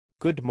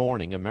Good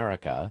morning,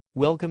 America.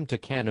 Welcome to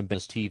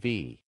Cannabis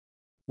TV,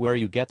 where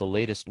you get the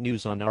latest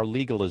news on our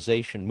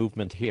legalization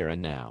movement here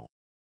and now.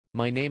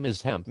 My name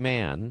is Hemp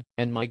Man,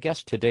 and my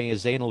guest today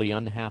is Anally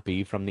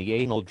Unhappy from the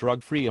Anal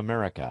Drug-Free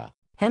America.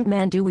 Hemp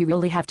Man, do we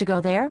really have to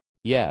go there?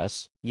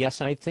 Yes,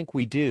 I think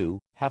we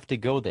do have to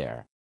go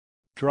there.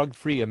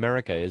 Drug-Free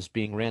America is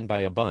being ran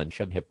by a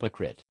bunch of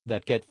hypocrites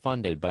that get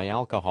funded by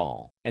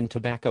alcohol and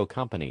tobacco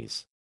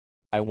companies.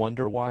 I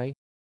wonder why?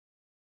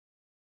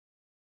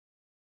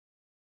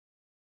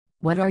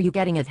 What are you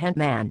getting at, Hemp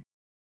Man?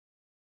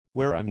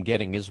 Where I'm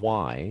getting is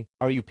why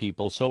are you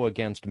people so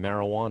against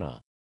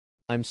marijuana?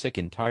 I'm sick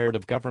and tired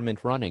of government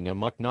running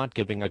amok, not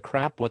giving a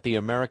crap what the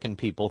American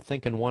people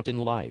think and want in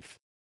life.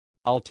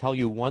 I'll tell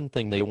you one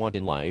thing they want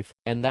in life,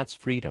 and that's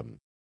freedom.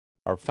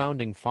 Our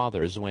founding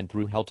fathers went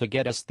through hell to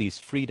get us these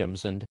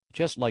freedoms, and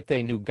just like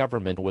they knew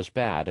government was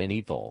bad and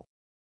evil.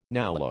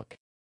 Now look.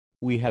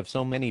 We have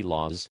so many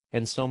laws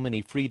and so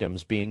many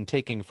freedoms being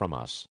taken from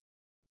us.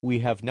 We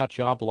have nut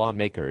job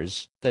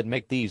lawmakers that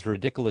make these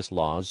ridiculous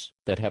laws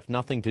that have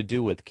nothing to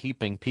do with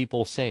keeping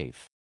people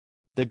safe.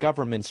 The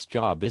government's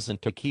job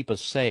isn't to keep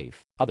us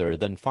safe, other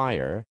than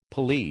fire,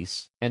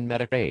 police, and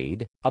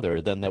Medicaid.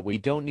 Other than that, we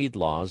don't need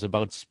laws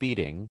about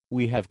speeding.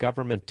 We have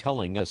government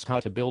telling us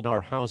how to build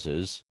our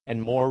houses,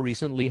 and more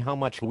recently how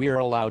much we're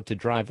allowed to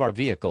drive our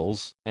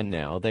vehicles, and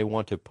now they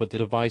want to put the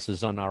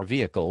devices on our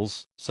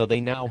vehicles, so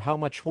they know how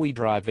much we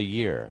drive a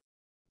year.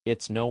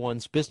 It's no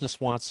one's business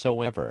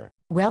whatsoever.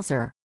 Well,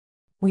 sir,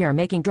 we are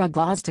making drug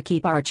laws to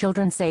keep our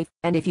children safe,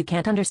 and if you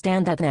can't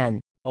understand that,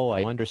 then... Oh,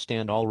 I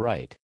understand, all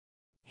right.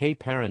 Hey,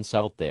 parents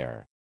out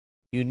there.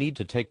 You need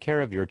to take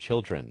care of your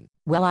children.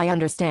 Well, I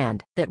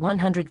understand that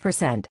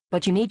 100%,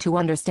 but you need to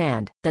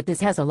understand that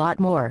this has a lot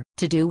more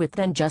to do with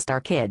than just our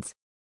kids.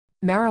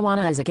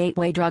 Marijuana is a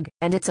gateway drug,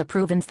 and it's a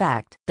proven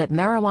fact that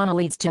marijuana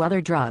leads to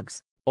other drugs.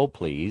 Oh,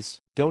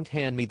 please, don't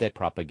hand me that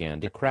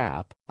propaganda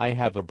crap. I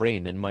have a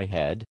brain in my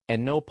head,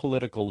 and no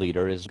political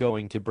leader is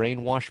going to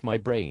brainwash my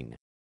brain.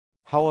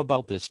 How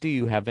about this? Do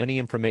you have any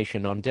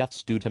information on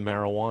deaths due to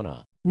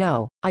marijuana?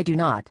 No, I do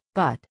not,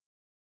 but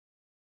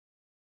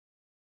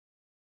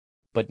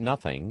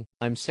nothing.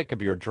 I'm sick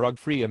of your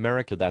drug-free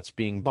America that's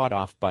being bought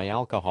off by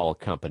alcohol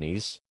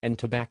companies and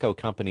tobacco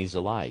companies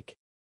alike.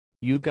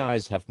 You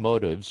guys have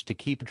motives to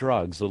keep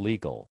drugs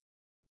illegal.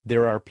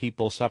 There are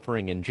people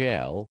suffering in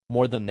jail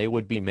more than they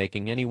would be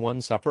making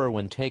anyone suffer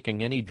when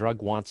taking any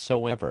drug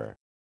whatsoever.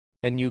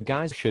 And you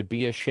guys should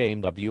be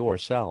ashamed of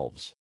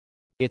yourselves.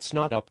 It's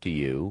not up to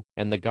you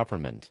and the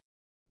government.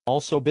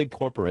 Also big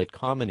corporate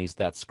companies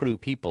that screw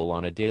people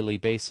on a daily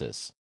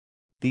basis.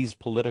 These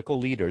political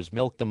leaders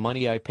milk the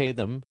money I pay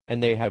them,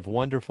 and they have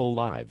wonderful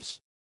lives.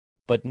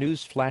 But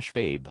newsflash,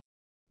 babe.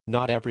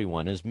 Not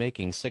everyone is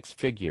making six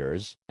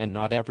figures, and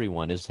not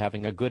everyone is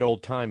having a good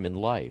old time in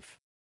life.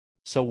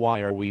 So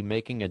why are we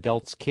making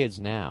adults kids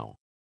now?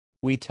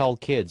 We tell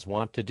kids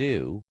what to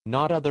do,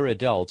 not other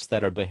adults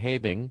that are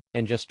behaving,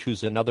 and just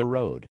choose another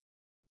road.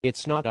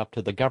 It's not up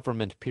to the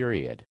government,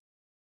 period.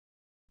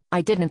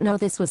 I didn't know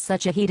this was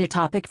such a heated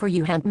topic for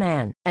you, Hemp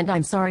Man, and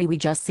I'm sorry we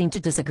just seem to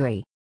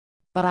disagree.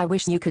 But I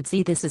wish you could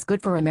see this is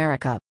good for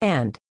America,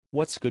 and...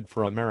 What's good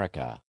for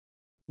America?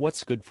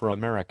 What's good for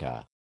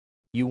America?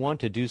 You want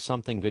to do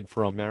something good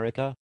for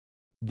America?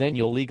 Then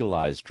you'll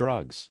legalize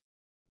drugs.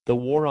 The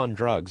war on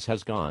drugs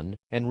has gone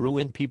and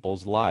ruined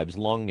people's lives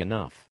long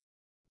enough.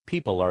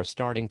 People are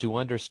starting to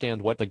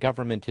understand what the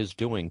government is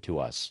doing to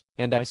us,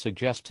 and I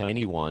suggest to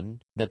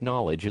anyone that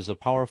knowledge is a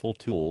powerful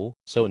tool,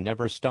 so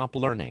never stop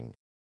learning.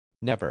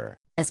 Never.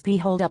 SP,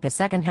 hold up a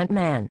second, Hemp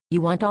Man.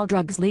 You want all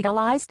drugs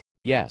legalized?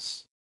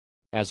 Yes.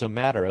 As a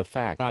matter of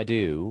fact, I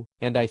do,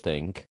 and I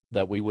think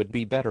that we would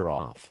be better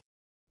off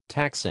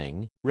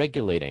taxing,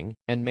 regulating,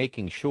 and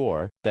making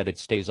sure that it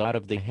stays out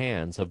of the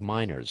hands of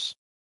minors.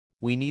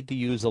 We need to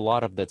use a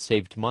lot of that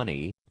saved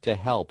money to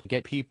help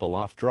get people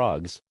off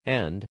drugs,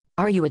 and...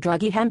 Are you a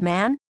druggie, Hemp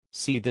Man?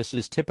 See, this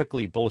is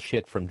typically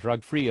bullshit from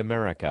Drug-Free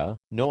America.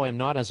 No, I'm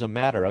not, as a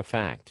matter of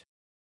fact.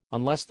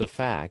 Unless the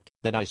fact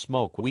that I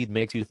smoke weed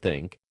makes you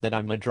think that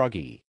I'm a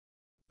druggie.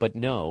 But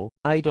no,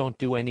 I don't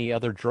do any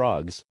other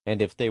drugs,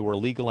 and if they were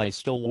legal I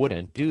still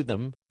wouldn't do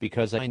them,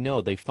 because I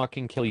know they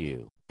fucking kill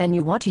you. And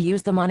you want to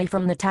use the money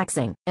from the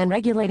taxing and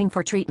regulating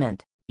for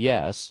treatment?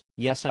 Yes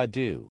I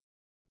do.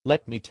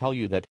 Let me tell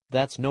you that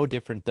that's no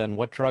different than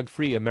what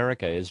Drug-Free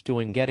America is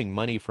doing, getting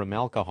money from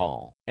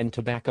alcohol and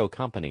tobacco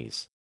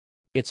companies.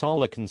 It's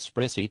all a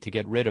conspiracy to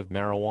get rid of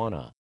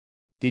marijuana.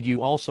 Did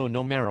you also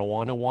know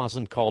marijuana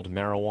wasn't called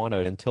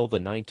marijuana until the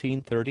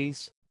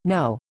 1930s?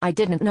 No, I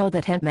didn't know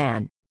that, Hemp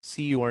Man.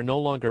 See, you are no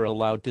longer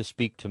allowed to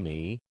speak to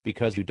me,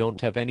 because you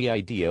don't have any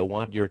idea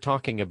what you're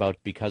talking about,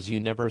 because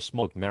you never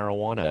smoked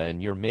marijuana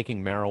and you're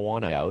making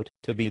marijuana out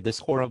to be this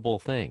horrible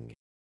thing.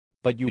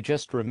 But you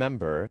just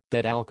remember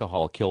that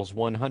alcohol kills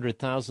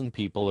 100,000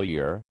 people a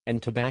year,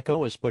 and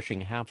tobacco is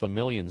pushing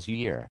 500,000 a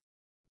year.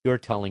 You're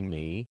telling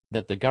me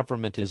that the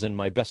government is in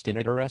my best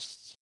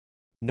interests?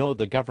 No,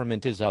 the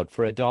government is out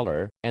for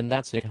 $1, and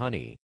that's it,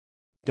 honey.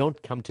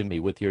 Don't come to me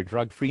with your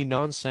drug-free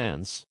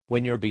nonsense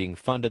when you're being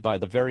funded by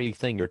the very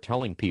thing you're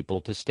telling people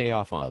to stay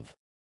off of.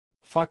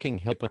 Fucking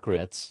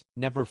hypocrites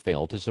never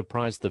fail to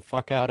surprise the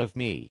fuck out of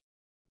me.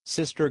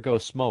 Sister, go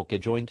smoke a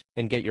joint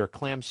and get your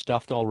clam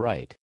stuffed all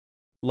right.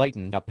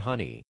 Lighten up,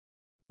 honey.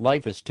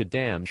 Life is too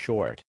damn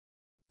short.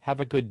 Have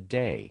a good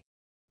day.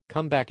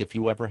 Come back if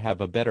you ever have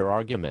a better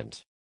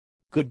argument.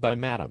 Goodbye,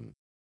 madam.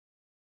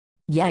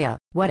 Yeah,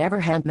 whatever,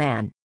 hand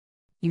man.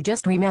 You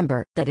just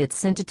remember that it's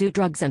sin to do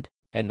drugs and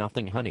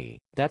nothing, honey.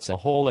 That's a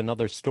whole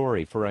another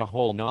story for a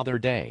whole nother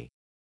day.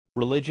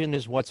 Religion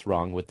is what's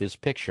wrong with this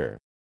picture.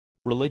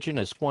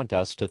 Religionists want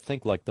us to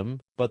think like them,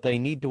 but they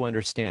need to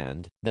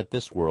understand that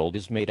this world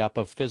is made up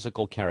of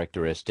physical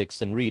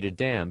characteristics and read a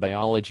damn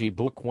biology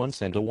book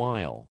once in a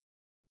while.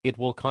 It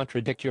will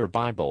contradict your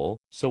Bible,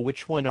 so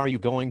which one are you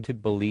going to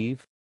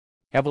believe?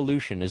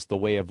 Evolution is the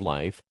way of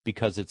life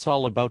because it's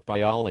all about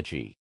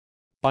biology.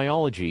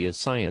 Biology is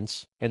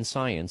science, and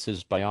science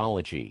is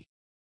biology.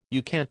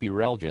 You can't be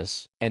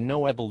religious and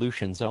no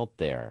evolution's out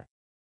there.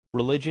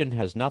 Religion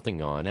has nothing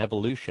on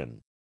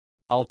evolution.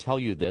 I'll tell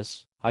you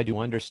this, I do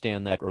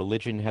understand that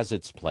religion has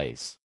its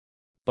place.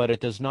 But it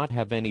does not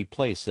have any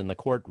place in the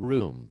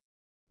courtroom.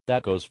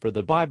 That goes for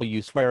the Bible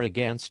you swear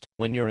against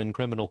when you're in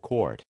criminal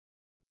court.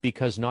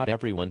 Because not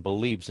everyone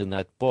believes in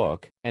that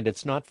book, and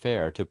it's not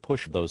fair to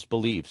push those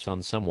beliefs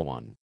on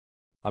someone.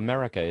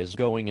 America is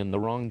going in the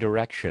wrong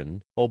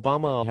direction.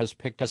 Obama has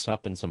picked us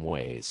up in some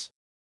ways.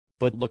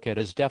 But look at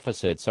his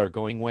deficits are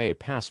going way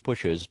past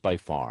Bush's by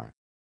far.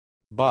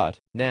 But,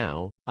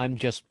 now, I'm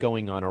just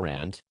going on a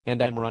rant,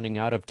 and I'm running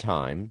out of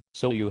time,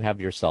 so you have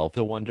yourself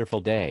a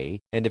wonderful day,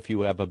 and if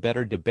you have a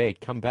better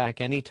debate come back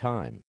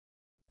anytime.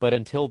 But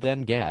until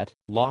then, get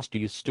lost,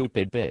 you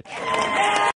stupid bitch.